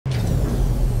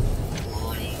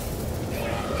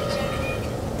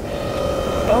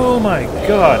my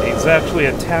god, he's actually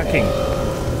attacking.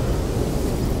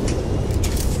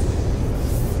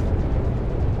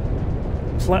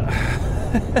 I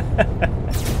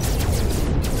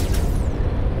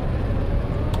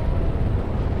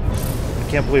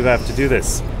can't believe I have to do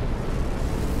this.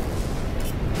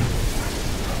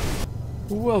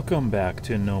 Welcome back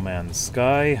to No Man's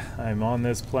Sky. I'm on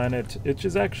this planet, which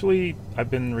is actually, I've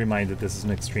been reminded this is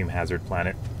an extreme hazard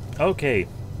planet. Okay,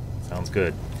 sounds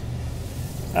good.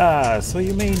 So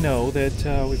you may know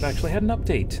that we've actually had an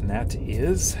update, and that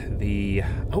is the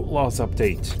Outlaws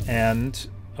update. And,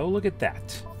 oh, look at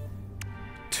that.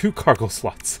 2 cargo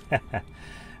slots.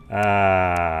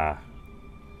 That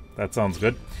sounds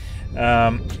good.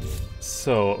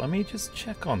 So let me just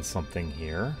check on something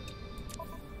here.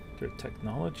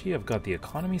 Technology, I've got the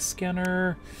economy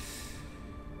scanner.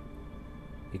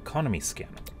 Economy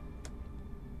scanner.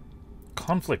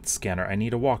 Conflict scanner, I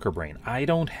need a walker brain. I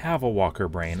don't have a walker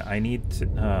brain. I need to...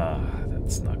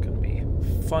 that's not going to be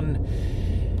fun.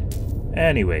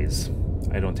 Anyways,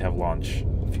 I don't have launch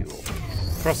fuel.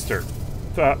 Thruster.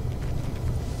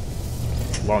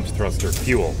 Launch thruster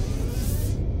fuel.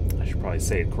 I should probably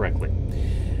say it correctly.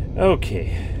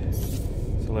 Okay.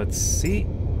 So let's see.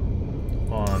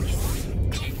 Launch.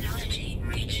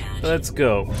 Let's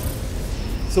go.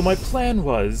 So my plan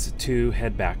was to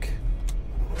head back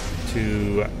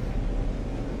to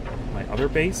my other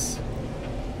base.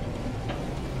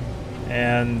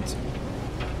 And,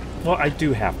 well, I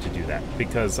do have to do that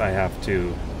because I have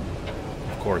to,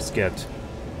 of course, get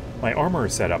my armourer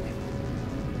set up.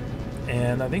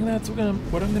 And I think that's what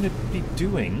I'm going to be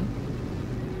doing.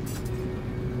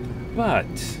 But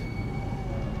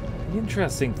the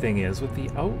interesting thing is, with the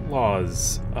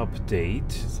Outlaws update,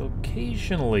 so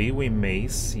occasionally we may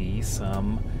see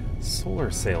some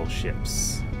solar sail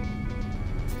ships.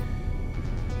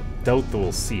 Doubt that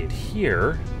we'll see it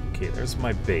here. Okay, there's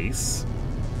my base.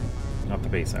 Not the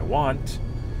base I want.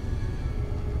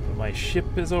 But my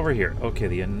ship is over here. Okay,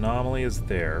 the anomaly is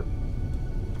there.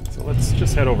 So let's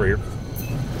just head over here.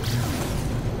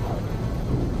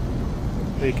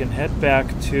 We can head back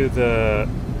to the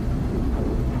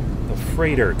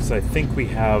freighter, because I think we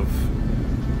have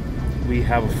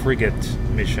a frigate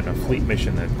mission, a fleet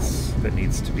mission that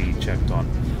needs to be checked on.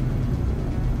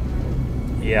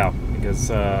 Yeah,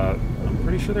 because I'm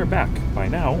pretty sure they're back by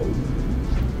now.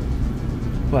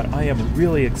 But I am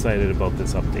really excited about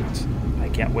this update. I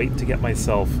can't wait to get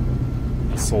myself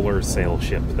a solar sail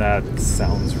ship. That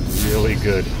sounds really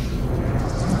good.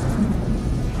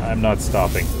 I'm not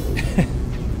stopping.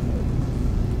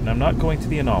 And I'm not going to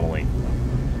the anomaly.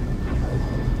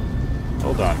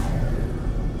 Hold on.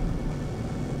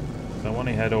 I want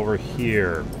to head over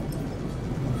here.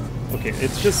 Okay,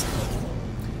 it's just...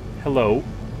 Hello.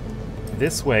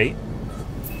 This way.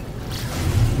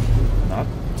 Not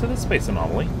to the space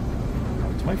anomaly.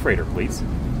 To my freighter, please.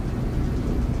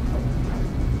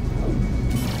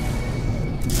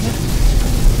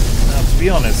 Now, to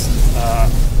be honest,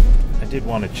 I did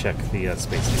want to check the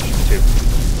space station, too.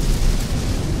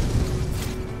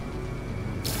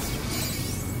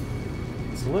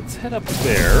 So let's head up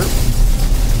there.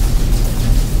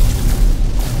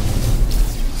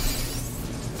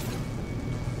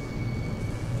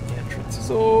 The entrance is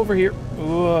over here.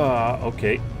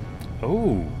 Okay.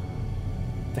 Oh.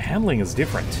 The handling is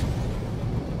different.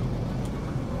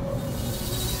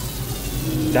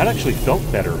 That actually felt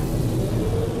better.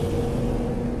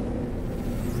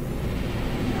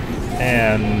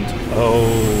 And... oh...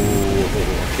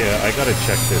 okay, I gotta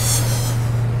check this.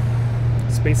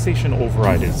 Space station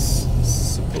override is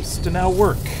supposed to now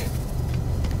work.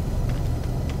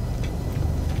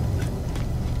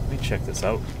 Let me check this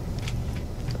out.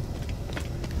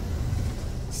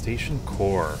 Station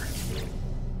core.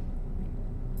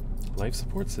 Life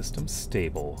support system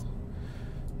stable.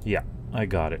 Yeah, I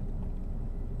got it.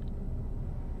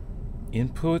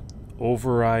 Input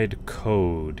override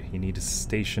code. You need a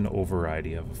station override.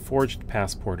 You have a forged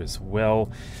passport as well.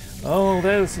 Oh,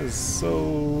 this is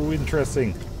so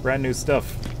interesting. Brand new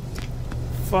stuff.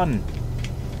 Fun.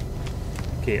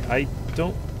 Okay, I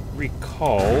don't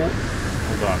recall.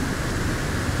 Hold on.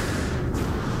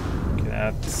 Okay,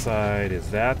 that side is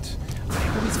that.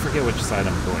 I always forget which side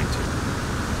I'm going to.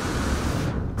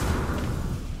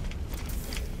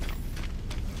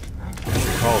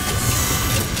 Recall this.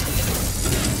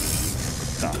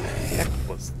 What the heck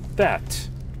was that?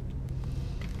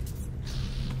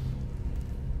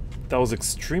 That was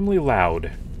extremely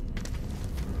loud.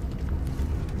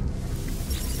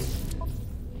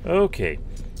 Okay.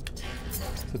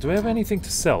 So do I have anything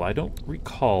to sell? I don't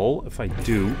recall if I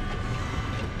do.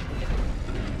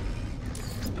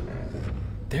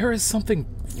 There is something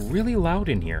really loud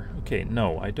in here. Okay,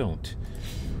 no, I don't.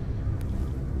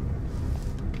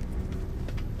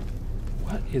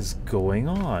 What is going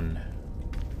on?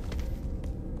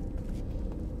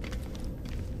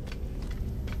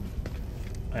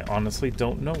 I honestly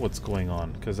don't know what's going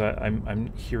on, because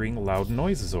I'm hearing loud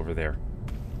noises over there.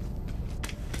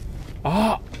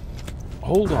 Ah!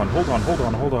 Hold on, hold on, hold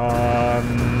on, hold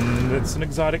on. It's an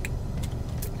exotic.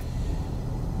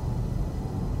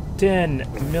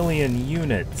 10 million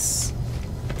units.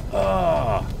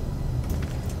 Ah!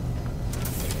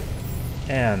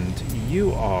 And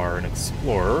you are an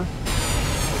explorer.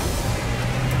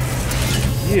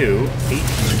 You,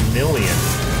 8 million.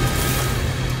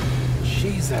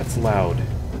 Jeez, that's loud.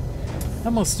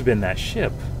 That must have been that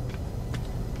ship.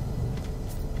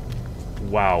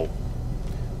 Wow.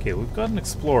 Okay, we've got an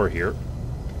explorer here.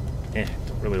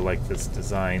 Don't really like this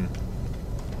design.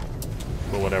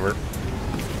 But whatever.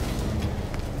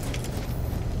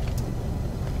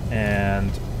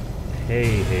 And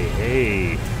hey, hey,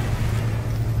 hey.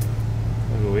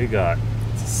 Look what we got.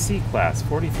 It's a C-class,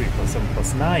 43 plus 7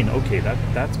 plus 9. Okay,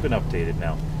 that's been updated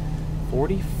now.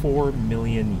 44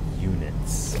 million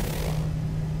units.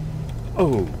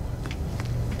 Oh.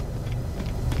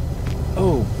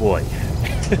 Oh boy.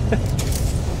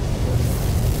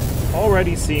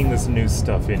 Already seeing this new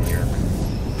stuff in here.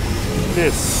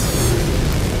 This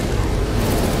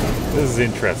is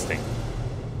interesting.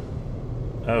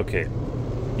 Okay.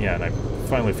 Yeah, and I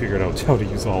finally figured out how to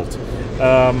use Alt.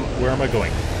 Where am I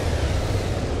going?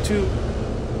 To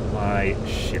my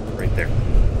ship right there.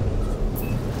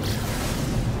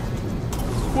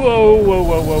 Whoa, whoa,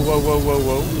 whoa, whoa, whoa, whoa, whoa,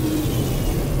 whoa.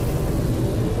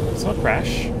 Let's not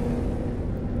crash.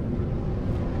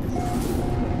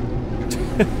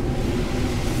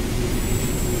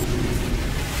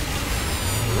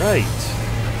 Right.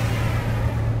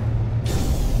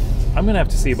 I'm gonna have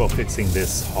to see about fixing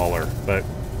this hauler, but...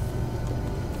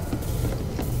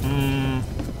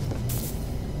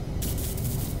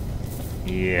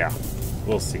 yeah,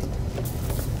 we'll see.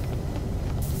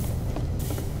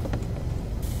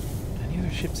 Any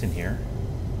other ships in here?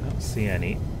 I don't see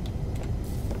any.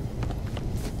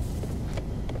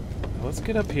 Let's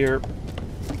get up here.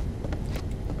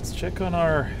 Let's check on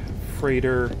our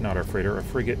freighter, not our freighter, a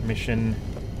frigate mission.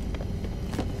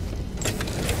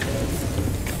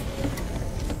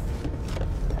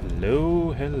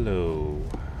 Hello, hello.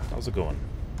 How's it going?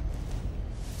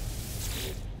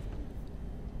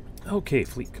 Okay,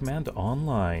 Fleet Command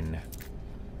online.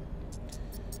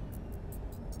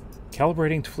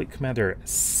 Calibrating to Fleet Commander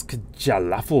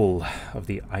Skjalaful of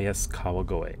the IS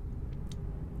Kawagoe.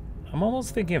 I'm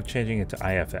almost thinking of changing it to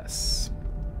IFS.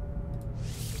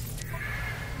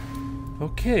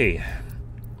 Okay.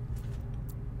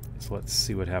 So let's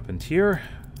see what happened here.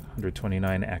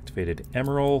 129 activated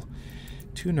emerald.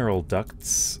 2 neural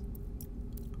ducts,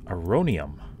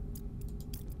 aronium,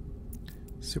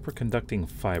 superconducting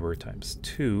fiber times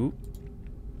 2.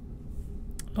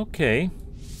 Okay.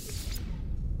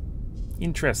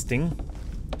 Interesting.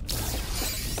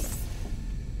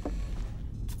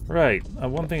 Right,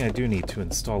 one thing I do need to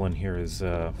install in here is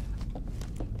a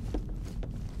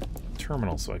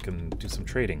terminal so I can do some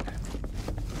trading.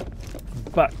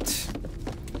 But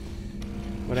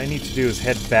what I need to do is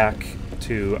head back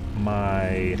to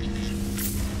my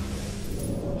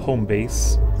home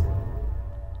base.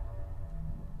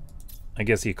 I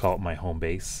guess you call it my home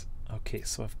base. Okay,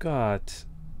 so I've got...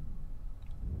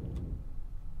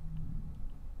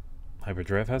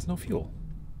 hyperdrive has no fuel.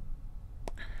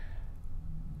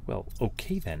 Well,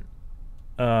 okay then.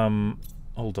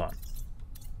 Hold on.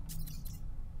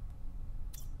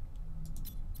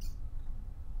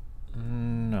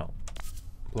 No.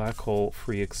 Black hole,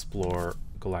 free explore,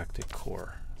 galactic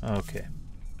core. Okay.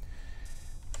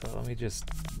 So let me just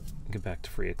get back to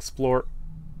free explore.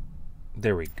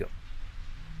 There we go.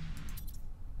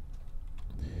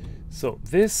 So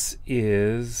this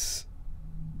is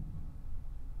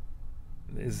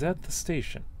that the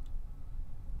station?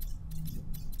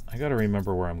 I gotta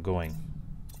remember where I'm going.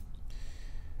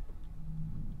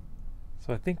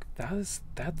 So I think that's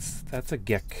a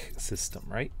GEC system,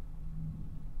 right?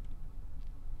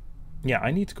 Yeah,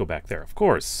 I need to go back there, of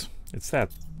course. It's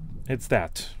that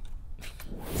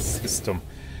system.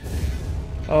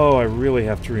 Oh, I really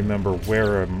have to remember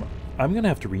where I'm gonna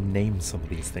have to rename some of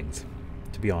these things,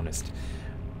 to be honest.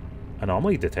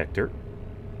 Anomaly detector.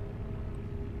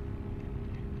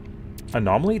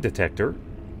 Anomaly detector?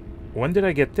 When did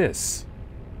I get this?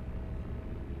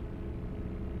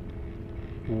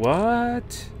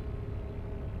 What?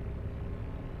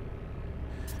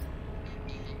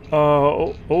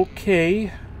 Oh,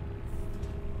 okay.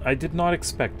 I did not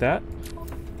expect that.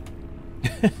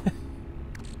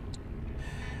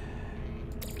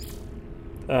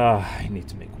 I need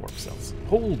to make warp cells.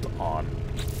 Hold on.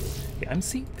 Yeah, I'm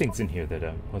seeing things in here that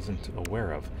I wasn't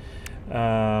aware of.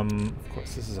 Of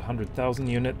course, this is 100,000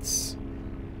 units.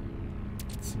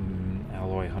 Some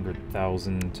alloy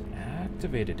 100,000.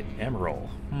 Activated emerald.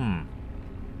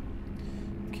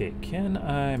 Okay, can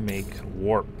I make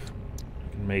warp?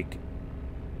 I can make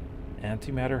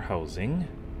antimatter housing.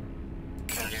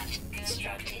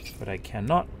 But I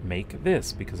cannot make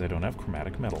this because I don't have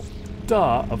chromatic metal.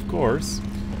 Duh, of course.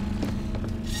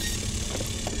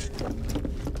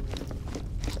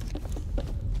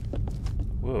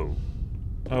 Whoa.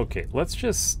 Okay, let's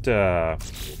just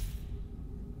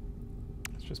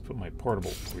put my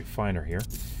portable refiner here.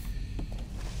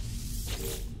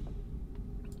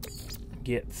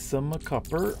 Get some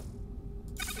copper.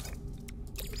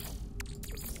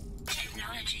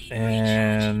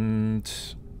 And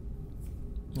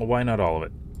well, why not all of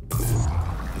it?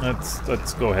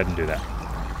 Let's go ahead and do that.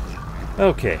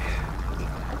 Okay.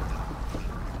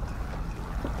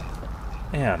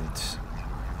 And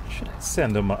should I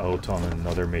send them out on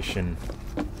another mission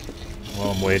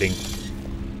while I'm waiting?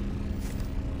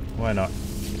 Why not?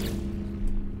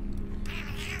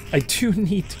 I do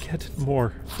need to get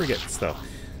more frigates, though.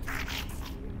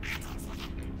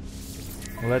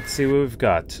 Let's see what we've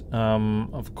got.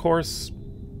 Of course,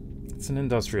 it's an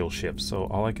industrial ship, so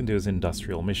all I can do is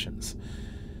industrial missions.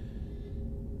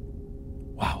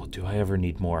 Wow, do I ever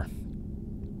need more?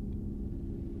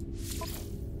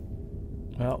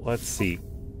 Well, let's see.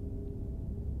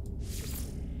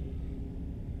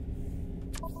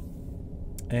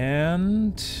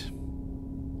 And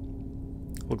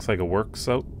looks like it works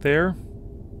out there.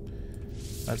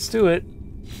 Let's do it.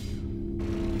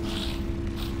 And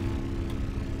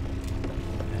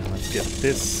let's get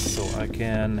this so I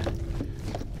can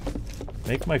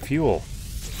make my fuel.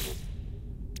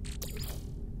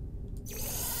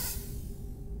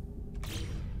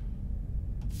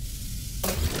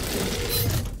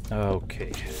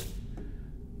 Okay.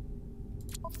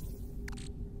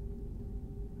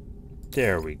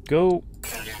 There we go.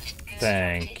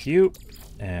 Thank you.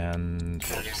 And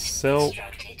sell.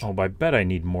 Oh, I bet I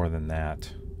need more than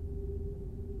that.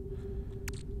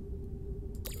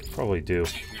 Probably do.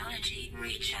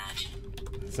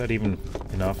 Is that even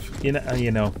enough? You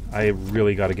know, I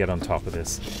really got to get on top of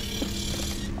this.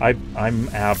 I'm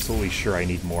absolutely sure I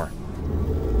need more.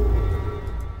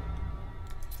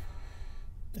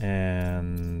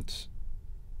 And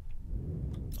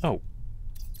oh,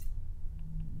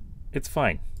 it's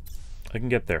fine. I can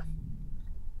get there.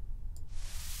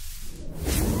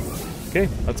 Okay,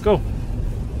 let's go.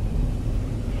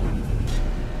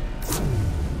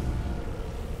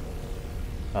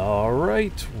 All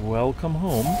right, welcome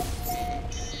home.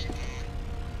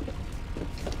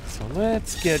 So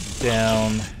let's get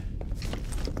down.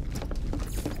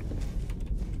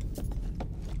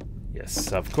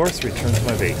 Yes, of course, return to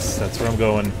my base. That's where I'm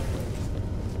going.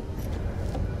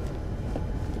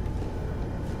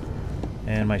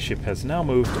 And my ship has now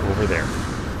moved over there.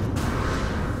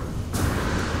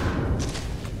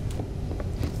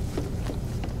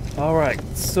 Alright,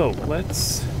 so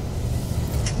let's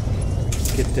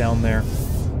get down there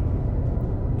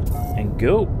and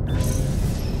go.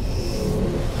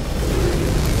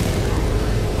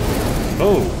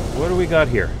 Oh, what do we got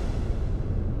here?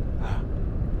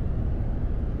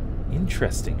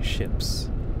 Interesting ships.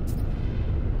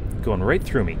 Going right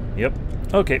through me. Yep.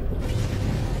 Okay.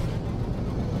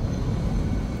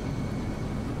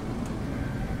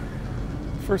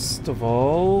 First of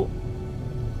all,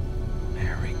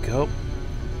 there we go.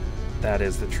 That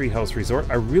is the Treehouse Resort.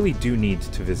 I really do need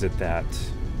to visit that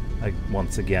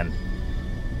once again.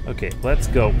 Okay, let's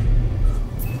go.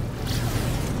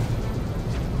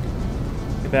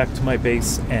 Get back to my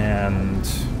base, and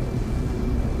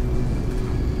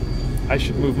I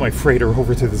should move my freighter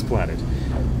over to this planet.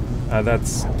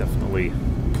 That's definitely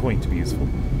going to be useful.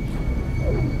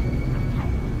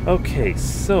 Okay,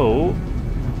 so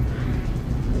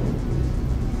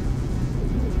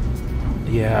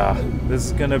yeah, this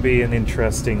is gonna be an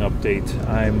interesting update.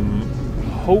 I'm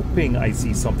hoping I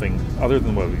see something other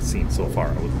than what we've seen so far.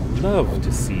 I would love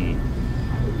to see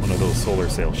one of those solar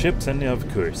sail ships, and of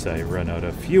course I run out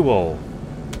of fuel.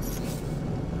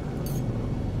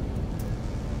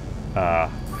 I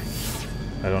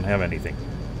don't have anything.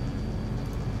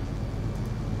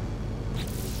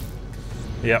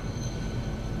 Yep.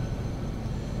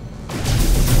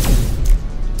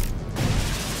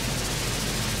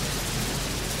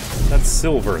 That's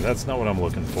silver. That's not what I'm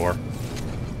looking for.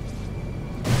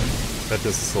 Bet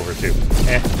this is silver too.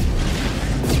 Eh.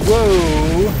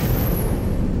 Whoa!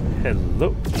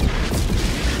 Hello.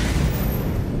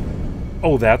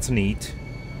 Oh, that's neat.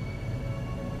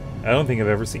 I don't think I've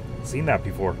ever seen that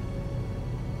before.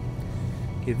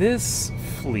 Okay, this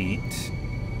fleet...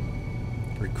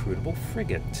 Recruitable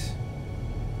frigate.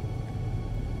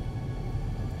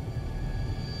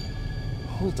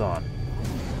 Hold on.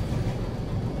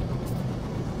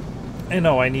 I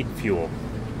know, I need fuel.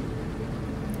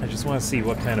 I just want to see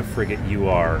what kind of frigate you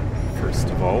are, first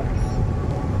of all.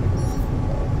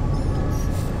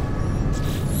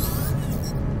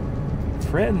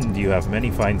 Friend, you have many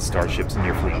fine starships in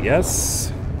your fleet.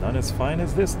 Yes, none as fine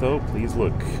as this, though. Please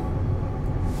look.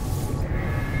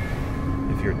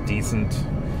 If you're decent.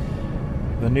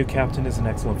 The new captain is an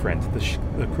excellent friend.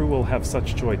 The crew will have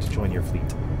such joy to join your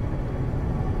fleet.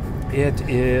 It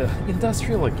is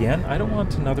industrial again. I don't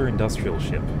want another industrial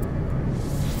ship.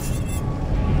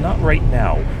 Not right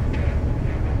now.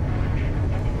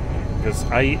 Because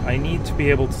I need to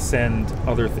be able to send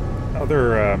other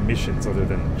missions other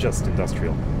than just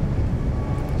industrial.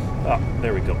 Ah,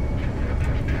 there we go.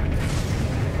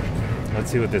 Let's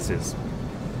see what this is.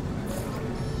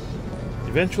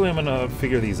 Eventually I'm gonna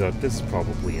figure these out. This is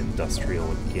probably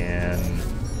industrial again.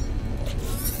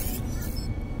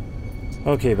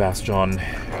 Okay, Bastion.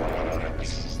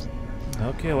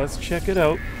 Okay, let's check it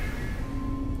out.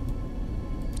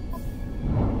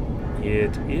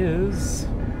 It is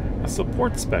a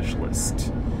support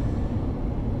specialist.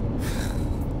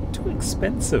 Too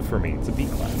expensive for me. It's a B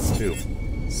class, too.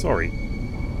 Sorry.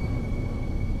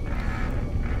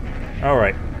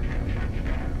 Alright.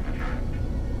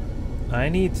 I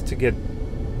need to get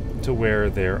to where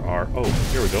there are... Oh,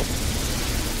 here we go.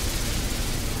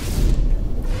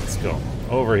 Let's go.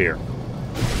 Over here.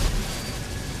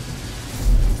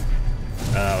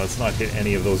 Let's not hit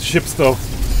any of those ships, though.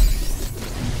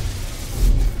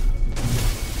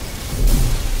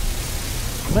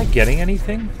 Am I getting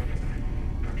anything?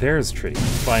 There's Tree,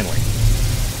 finally.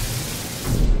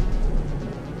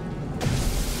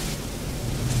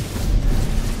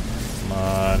 Come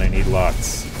on, I need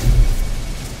lots.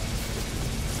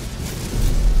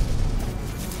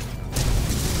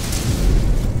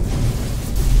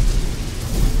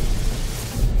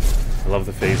 I love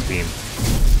the phase beam.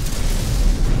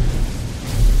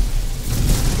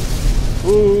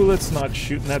 Ooh, let's not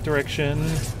shoot in that direction.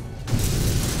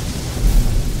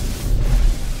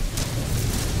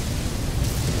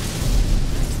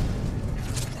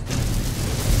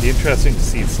 It'd be interesting to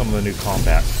see some of the new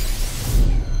combat.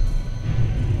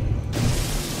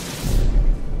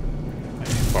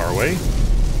 Too far away.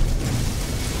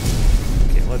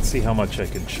 Okay, let's see how much I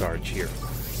can charge here.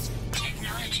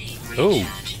 Oh!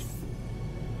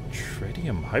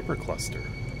 Tritium hypercluster.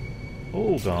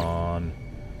 Hold on.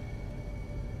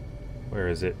 Where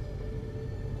is it?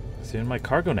 It's in my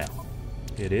cargo now.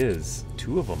 It is.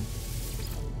 2 of them.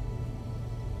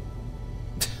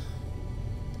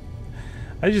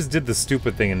 I just did the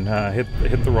stupid thing and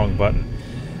hit the wrong button.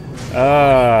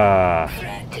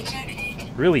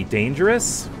 Really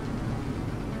dangerous?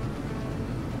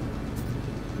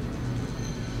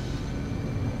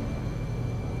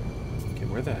 Okay,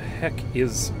 where the heck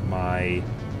is my...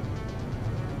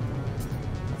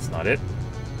 That's not it.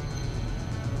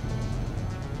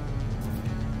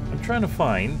 I'm trying to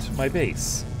find my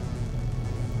base,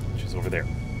 which is over there.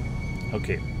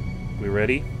 Okay, we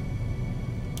ready?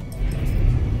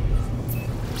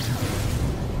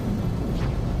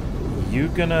 You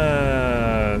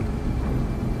gonna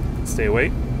stay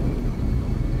away?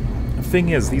 The thing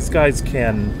is, these guys they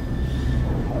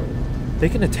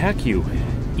can attack you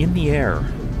in the air.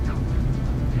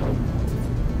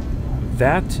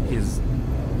 That is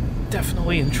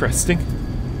definitely interesting.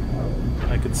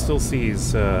 I can still see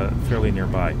he's fairly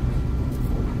nearby.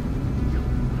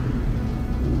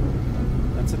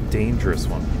 That's a dangerous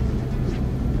one.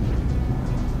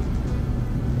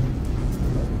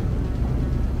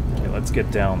 Let's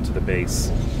get down to the base.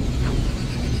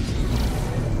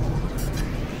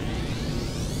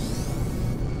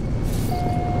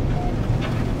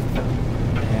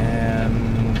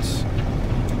 And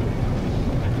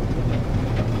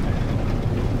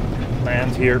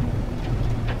land here.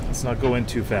 Let's not go in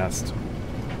too fast.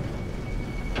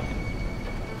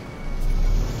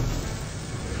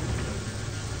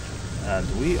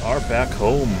 And we are back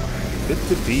home. Good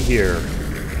to be here.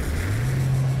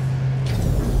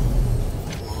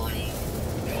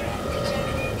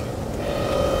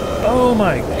 Oh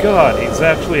my god, he's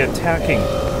actually attacking.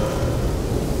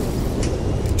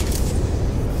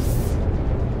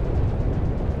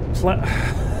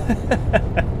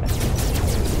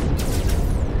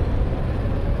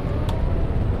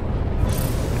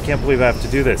 I can't believe I have to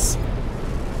do this.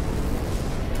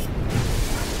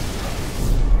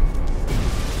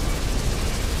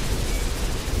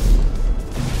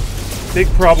 Big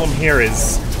problem here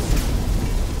is...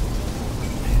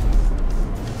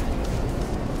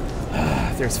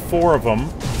 there's 4 of them.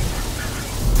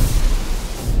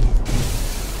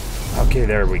 Okay,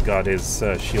 there we got his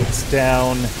shields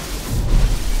down.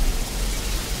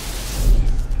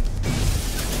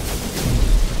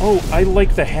 Oh, I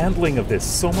like the handling of this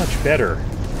so much better.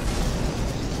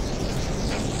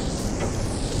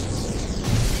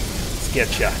 Let's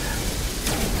get ya.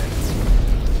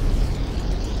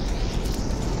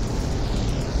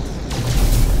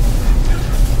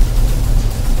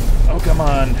 Oh, come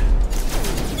on.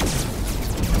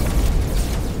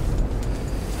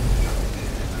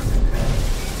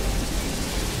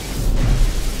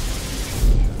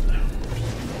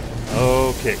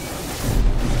 Okay.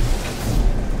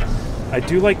 I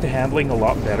do like the handling a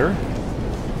lot better.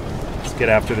 Let's get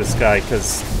after this guy,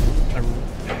 because...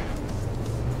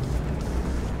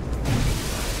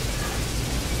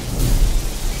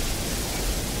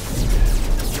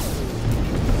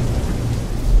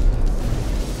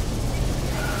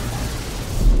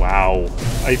 Wow.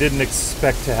 I didn't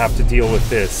expect to have to deal with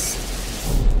this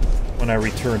when I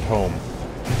returned home.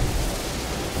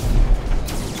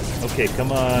 Okay,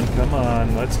 come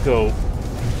on, let's go.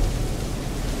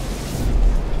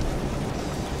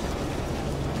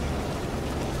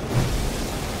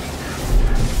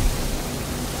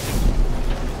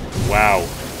 Wow.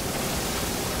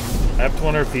 I have to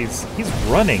wonder if he's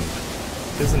running,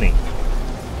 isn't he?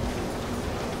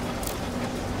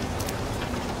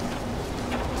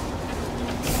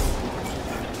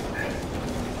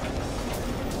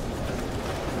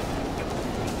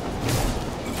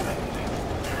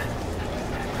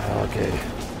 Okay.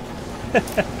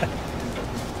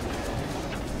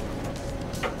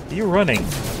 You're running.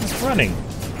 He's running.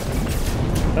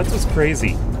 That's what's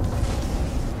crazy.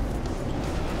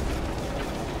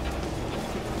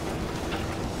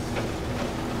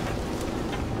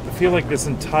 I feel like this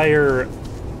entire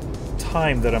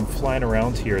time that I'm flying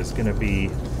around here is going to be...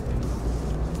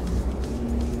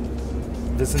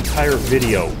 This entire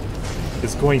video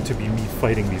is going to be me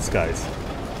fighting these guys.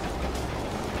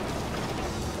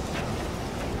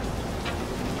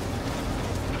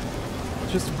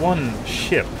 Just one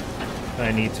ship that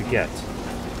I need to get.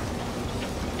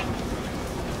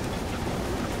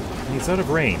 And he's out of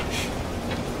range.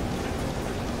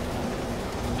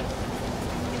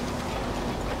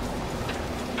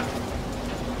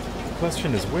 The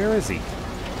question is, where is he?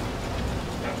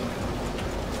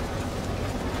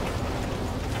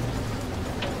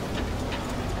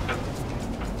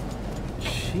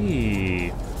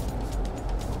 Gee.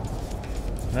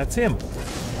 That's him.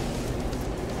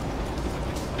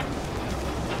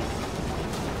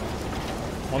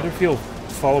 Wonder if he'll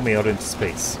follow me out into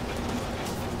space.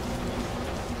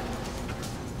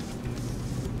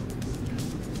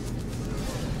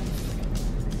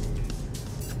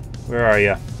 Where are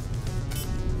you?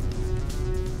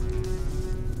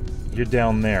 You're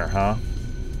down there, huh?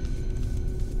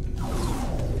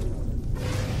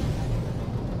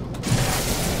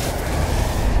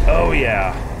 Oh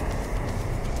yeah.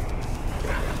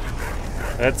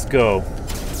 Let's go.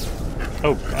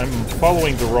 Oh, I'm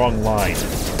following the wrong line.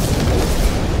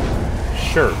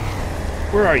 Sure.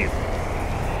 Where are you?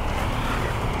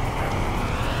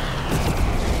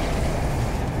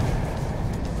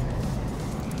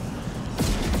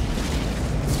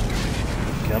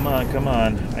 Come on, come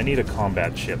on. I need a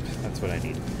combat ship. That's what I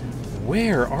need.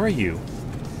 Where are you?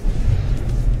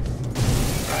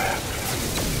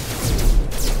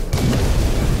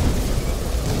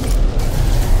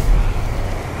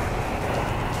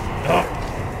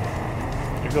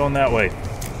 Oh! You're going that way.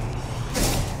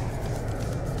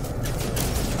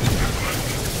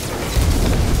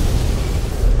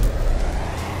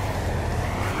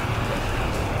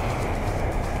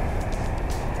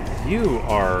 You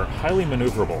are highly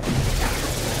maneuverable.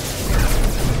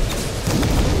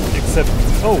 Except,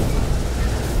 oh,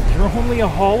 you're only a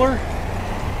hauler?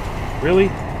 Really?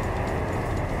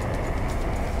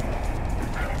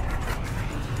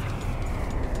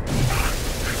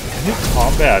 New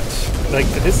combat, like,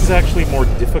 this is actually more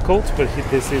difficult, but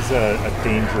this is a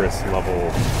dangerous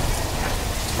level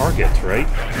target, right?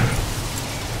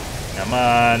 Come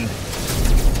on.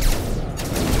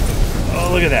 Oh,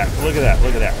 look at that, look at that,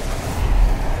 look at that.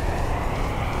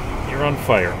 You're on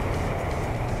fire.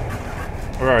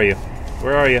 Where are you?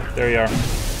 Where are you? There you are.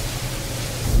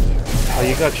 Oh,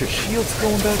 you got your shields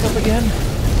going back up again?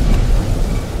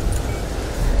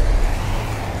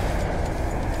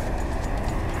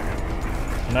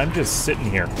 And I'm just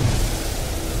sitting here.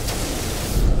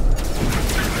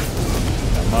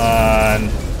 Come on.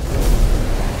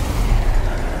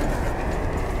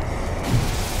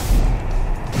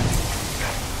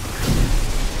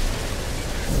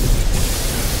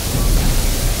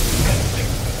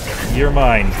 You're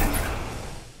mine.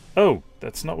 Oh,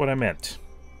 that's not what I meant.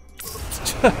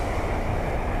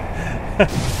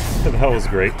 That was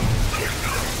great.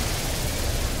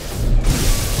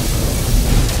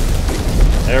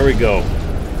 There we go.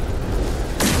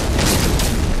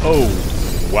 Oh,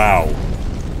 wow.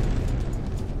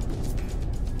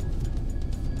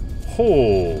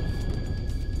 Oh.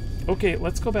 Okay,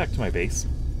 let's go back to my base.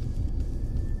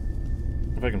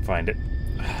 If I can find it.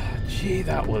 Gee,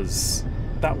 that was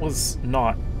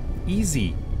not easy.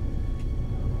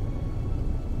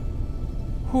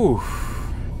 Whew. If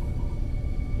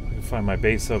I can find my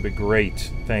base, that'll be great.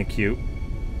 Thank you.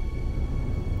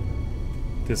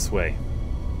 This way.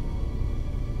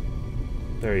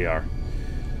 There you are.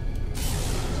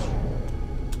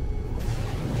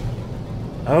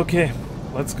 Okay,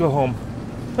 let's go home.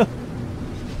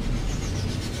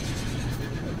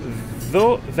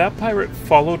 Though that pirate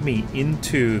followed me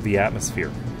into the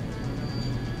atmosphere.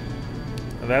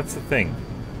 That's the thing.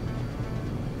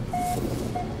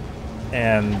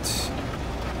 And...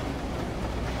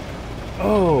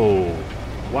 oh,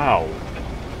 wow.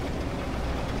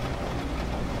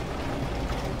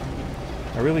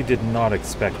 I really did not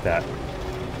expect that.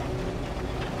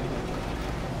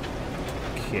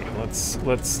 Okay,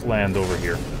 let's land over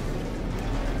here.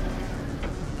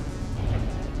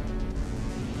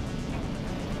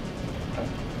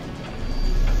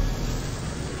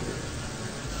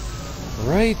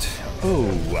 Right.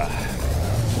 Oh.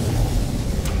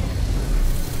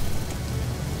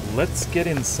 Let's get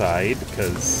inside,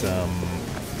 because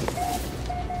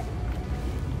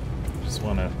just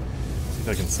want to see if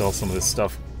I can sell some of this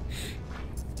stuff.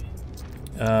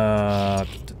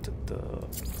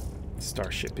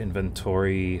 Starship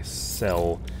inventory,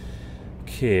 sell.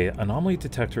 Okay, anomaly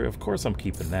detector. Of course I'm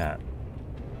keeping that.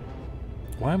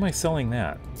 Why am I selling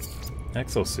that?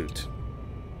 Exosuit.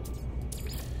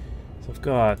 So I've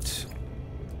got...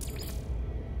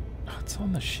 oh, it's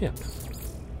on the ship.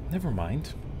 Never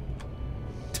mind.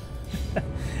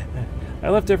 I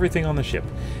left everything on the ship.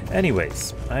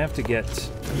 Anyways, I have to get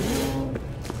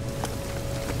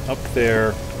up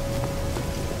there.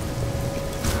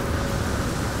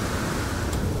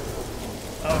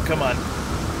 Oh, come on.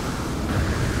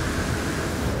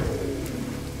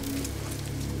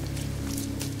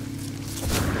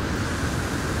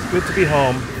 It's good to be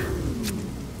home.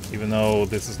 Even though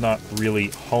this is not really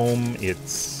home,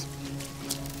 it's...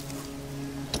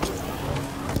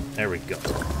 there we go.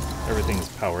 Everything's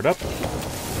powered up.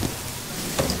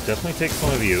 Definitely takes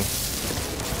one of you.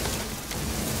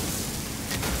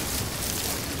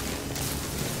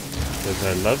 Because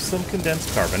I love some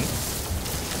condensed carbon.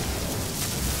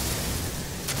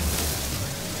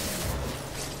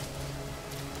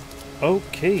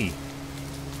 Okay.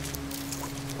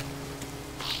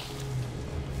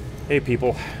 Hey,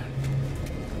 people.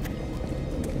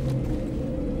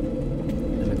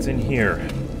 And it's in here.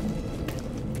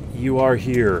 You are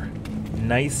here.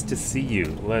 Nice to see you.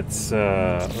 Let's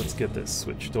get this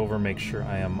switched over. Make sure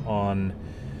I am on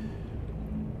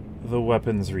the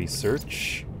weapons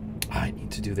research. I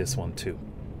need to do this one too.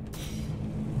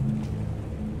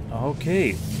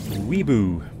 Okay,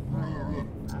 Weeboo.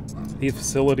 These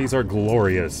facilities are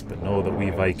glorious, but know that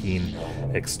we Viking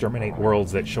exterminate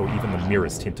worlds that show even the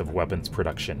merest hint of weapons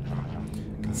production.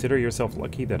 Consider yourself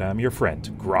lucky that I'm your friend.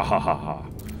 Grahahaha.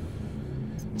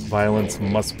 Violence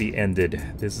must be ended.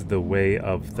 This is the way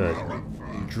of the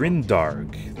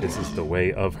Drindarg. This is the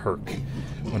way of Herc.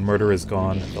 When murder is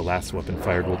gone, the last weapon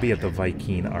fired will be at the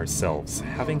Viking ourselves,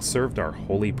 having served our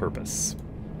holy purpose.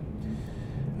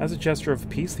 As a gesture of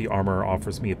peace, the armourer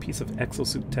offers me a piece of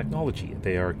exosuit technology.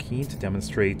 They are keen to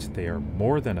demonstrate they are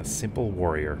more than a simple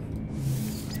warrior.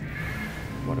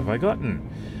 What have I gotten?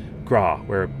 Gra,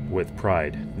 wear it with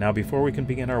pride. Now before we can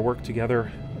begin our work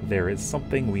together, there is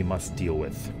something we must deal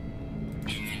with.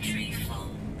 Inventory full.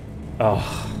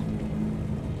 Oh.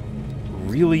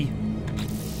 Really?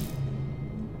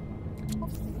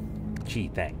 Gee,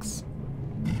 thanks.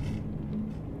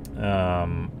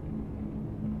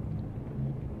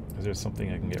 Is there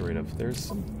something I can get rid of? There's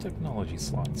some technology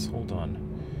slots. Hold on.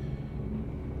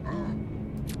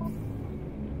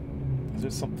 Is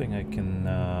there something I can...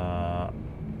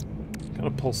 got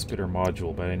a pulse spitter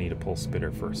module, but I need a pulse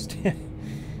spitter first.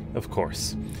 Of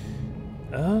course.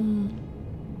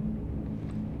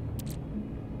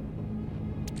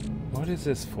 What is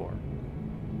this for?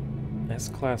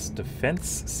 S-Class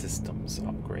Defense Systems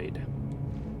upgrade.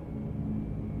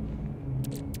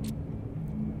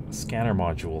 Scanner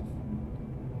module.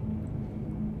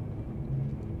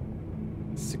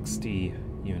 60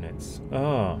 units.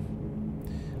 Oh.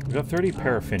 We got 30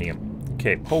 paraffinium.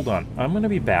 Okay, hold on. I'm gonna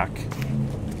be back.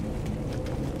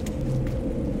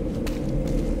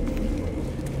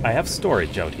 I have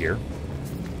storage out here.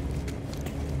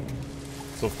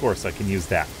 So of course I can use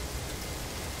that.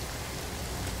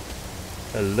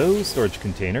 Hello, storage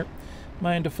container.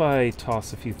 Mind if I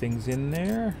toss a few things in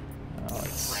there?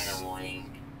 Weather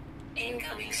warning.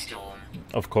 Incoming storm.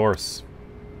 Of course.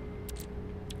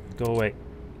 Go away.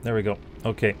 There we go.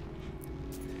 Okay.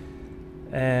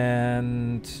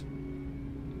 And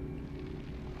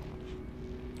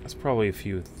there's probably a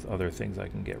few other things I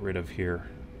can get rid of here.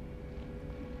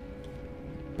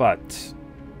 But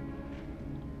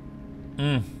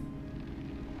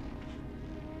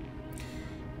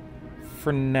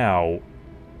for now,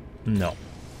 no.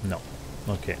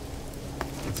 Okay.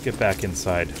 Let's get back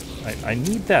inside. I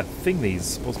need that thing that he's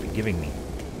supposed to be giving me.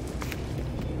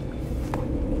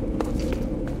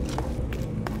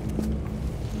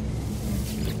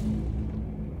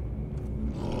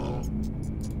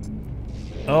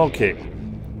 Okay.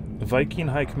 Viking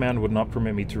High Command would not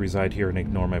permit me to reside here and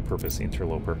ignore my purpose,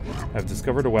 interloper. I've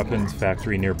discovered a weapons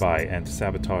factory nearby, and to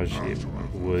sabotage it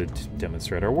would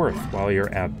demonstrate our worth. While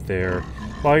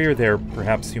you're there,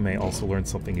 perhaps you may also learn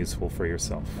something useful for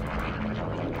yourself.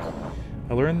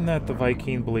 I learned that the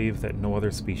Viking believe that no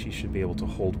other species should be able to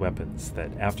hold weapons,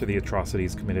 that after the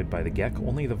atrocities committed by the Gek,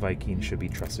 only the Viking should be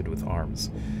trusted with arms.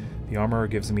 The armourer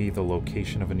gives me the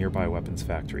location of a nearby weapons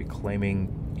factory,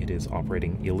 claiming it is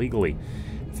operating illegally.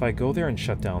 If I go there and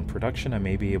shut down production, I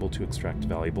may be able to extract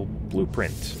valuable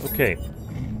blueprint. Okay.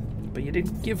 But you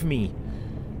didn't give me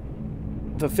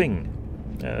the thing.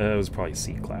 It was probably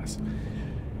C-class.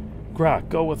 Gra,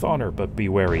 go with honor, but be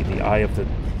wary. The eye of the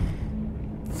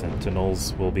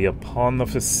Sentinels will be upon the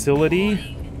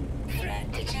facility.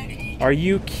 Threat detected. Are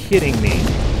you kidding me?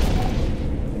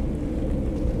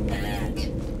 Alert.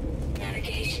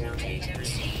 Navigational data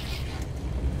received.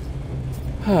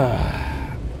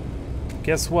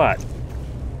 Guess what?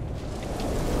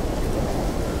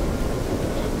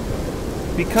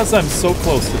 Because I'm so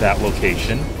close to that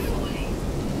location,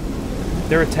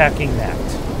 they're attacking that.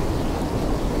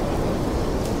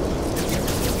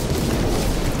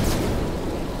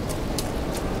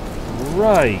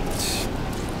 Right.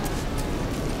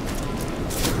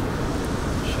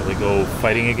 Shall we go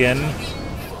fighting again?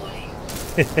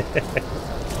 This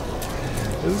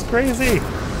is crazy.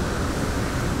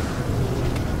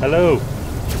 Hello.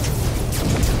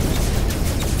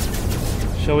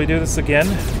 Shall we do this again?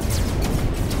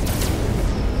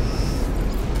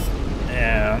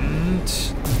 And...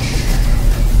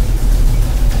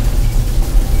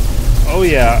 oh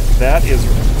yeah, that is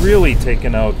really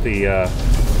taking out the...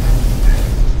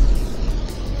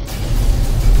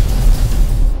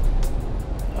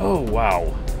 oh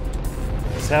wow.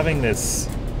 It's having this...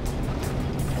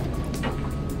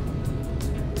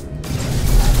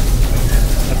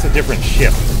 that's a different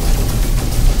ship.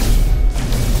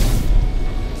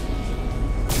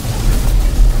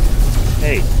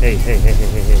 Hey.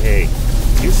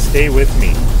 You stay with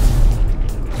me.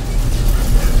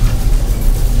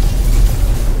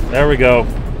 There we go.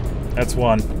 That's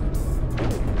one.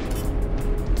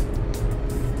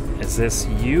 Is this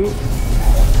you?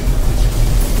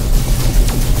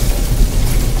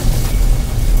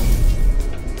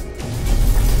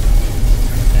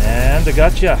 And I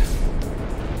gotcha.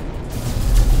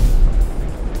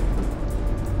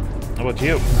 How about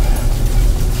you?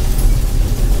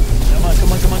 Come on.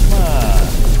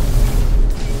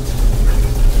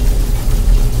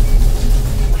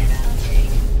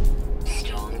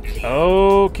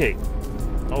 Okay.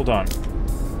 Hold on.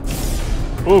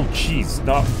 Oh, jeez.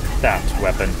 Not that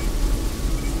weapon.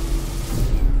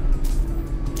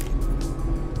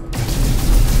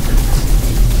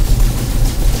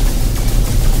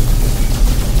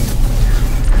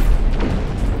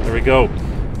 There we go.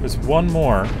 There's one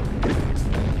more.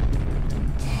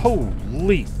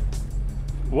 Holy...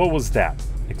 what was that?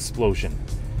 Explosion.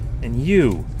 And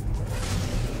you're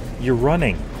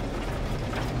running.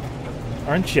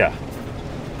 Aren't ya?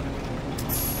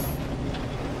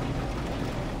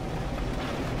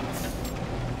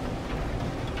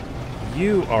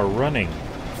 You are running.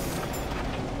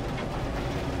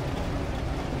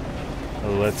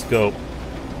 Let's go.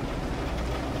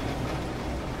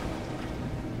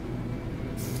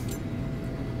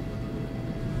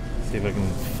 See if I can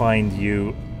find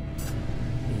you.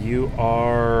 You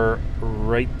are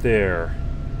right there.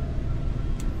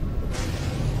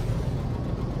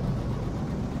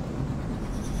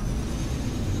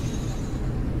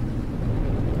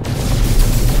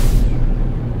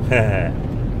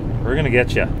 We're gonna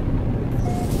get you.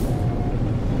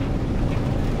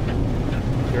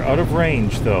 You're out of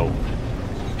range, though.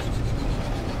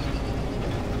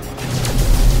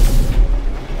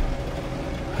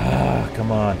 Ah,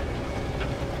 come on.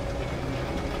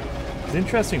 It's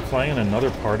interesting flying in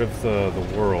another part of the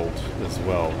world as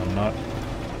well. I'm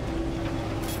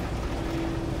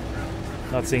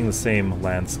not seeing the same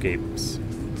landscapes.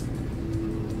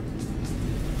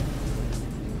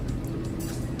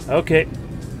 Okay.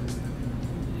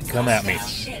 Come at me.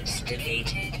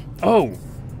 Oh!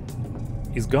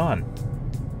 He's gone.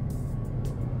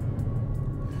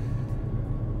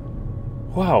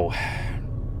 Wow.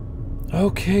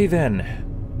 Okay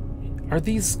then. Are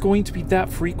these going to be that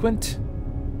frequent?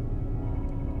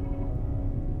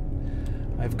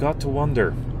 I've got to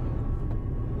wonder.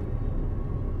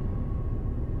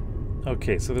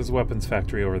 Okay, so there's a weapons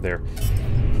factory over there.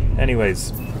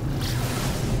 Anyways,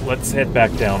 let's head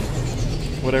back down.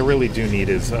 What I really do need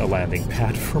is a landing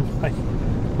pad for my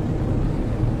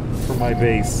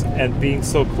base, and being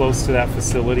so close to that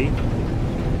facility.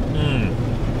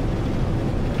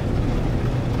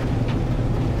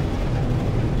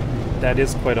 That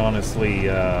is quite honestly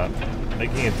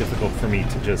making it difficult for me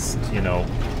to just, you know,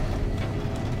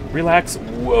 relax.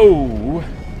 Whoa!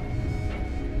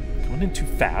 Going in too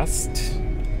fast.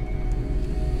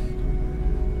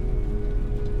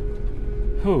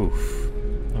 Oof.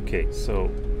 Okay, so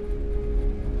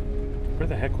where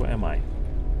the heck am I?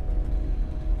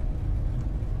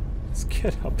 Let's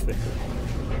get up there.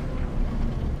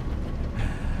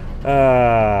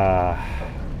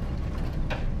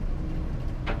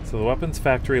 So the weapons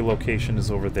factory location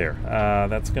is over there.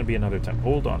 That's going to be another time.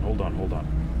 Hold on.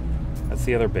 That's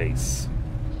the other base.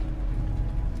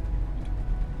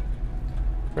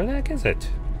 Where the heck is it?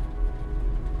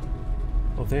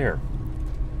 Oh, there.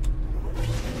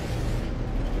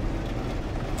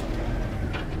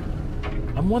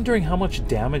 I'm wondering how much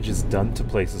damage is done to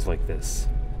places like this.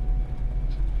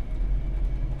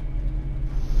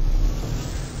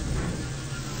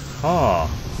 Huh.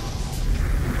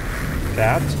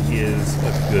 That is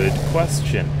a good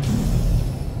question.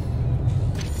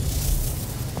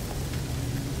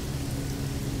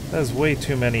 That's way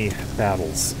too many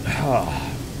battles.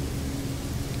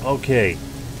 Okay.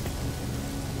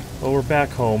 Well, we're back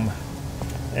home.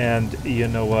 And you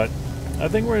know what? I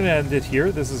think we're going to end it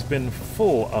here. This has been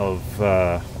full of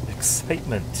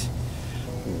excitement.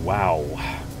 Wow.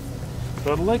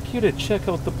 But I'd like you to check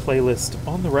out the playlist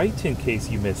on the right in case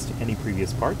you missed any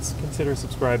previous parts. Consider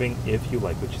subscribing if you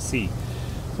like what you see. So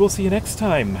we'll see you next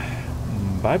time.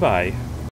 Bye-bye.